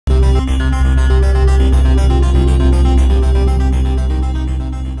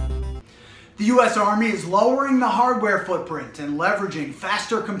U.S. Army is lowering the hardware footprint and leveraging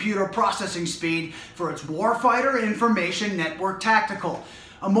faster computer processing speed for its Warfighter Information Network Tactical,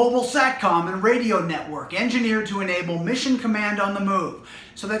 a mobile satcom and radio network engineered to enable mission command on the move,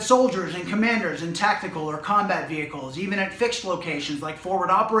 so that soldiers and commanders in tactical or combat vehicles, even at fixed locations like forward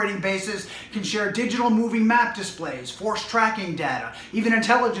operating bases, can share digital moving map displays, force tracking data, even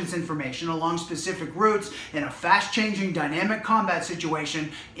intelligence information along specific routes in a fast-changing dynamic combat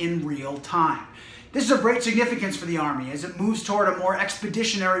situation in real time. This is of great significance for the Army as it moves toward a more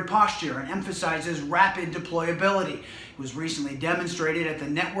expeditionary posture and emphasizes rapid deployability. It was recently demonstrated at the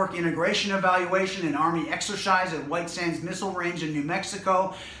Network Integration Evaluation and Army exercise at White Sands Missile Range in New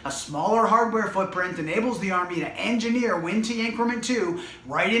Mexico. A smaller hardware footprint enables the Army to engineer WinT Increment 2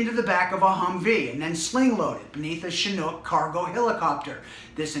 right into the back of a Humvee and then sling-load it beneath a Chinook cargo helicopter.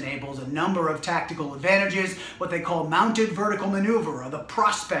 This enables a number of tactical advantages, what they call mounted vertical maneuver, or the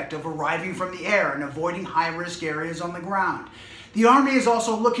prospect of arriving from the air and avoiding high-risk areas on the ground. The Army is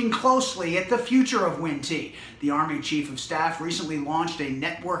also looking closely at the future of WinT. The Army Chief of Staff recently launched a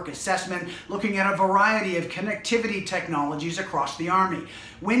network assessment looking at a variety of connectivity technologies across the Army.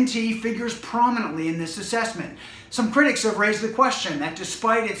 WinT figures prominently in this assessment. Some critics have raised the question that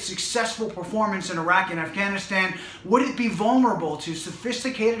despite its successful performance in Iraq and Afghanistan, would it be vulnerable to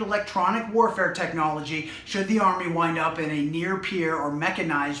sophisticated electronic warfare technology should the Army wind up in a near-peer or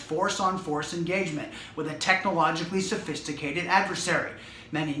mechanized force-on-force engagement with a technologically sophisticated adversary?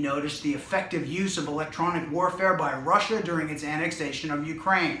 Many noticed the effective use of electronic warfare by Russia during its annexation of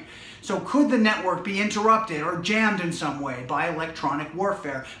Ukraine. So could the network be interrupted or jammed in some way by electronic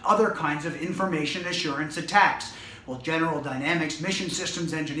warfare, other kinds of information assurance attacks? Well, General Dynamics Mission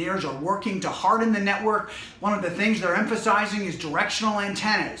Systems engineers are working to harden the network. One of the things they're emphasizing is directional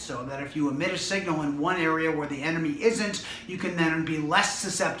antennas, so that if you emit a signal in one area where the enemy isn't, you can then be less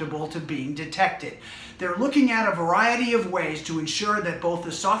susceptible to being detected. They're looking at a variety of ways to ensure that both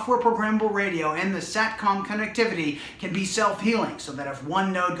the software programmable radio and the SATCOM connectivity can be self-healing, so that if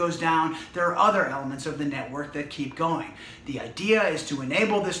one node goes down, there are other elements of the network that keep going. The idea is to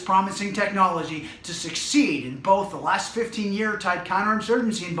enable this promising technology to succeed in both the last 15-year type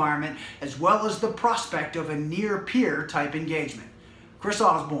counterinsurgency environment as well as the prospect of a near-peer type engagement. Chris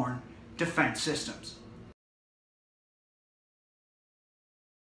Osborne, Defense Systems.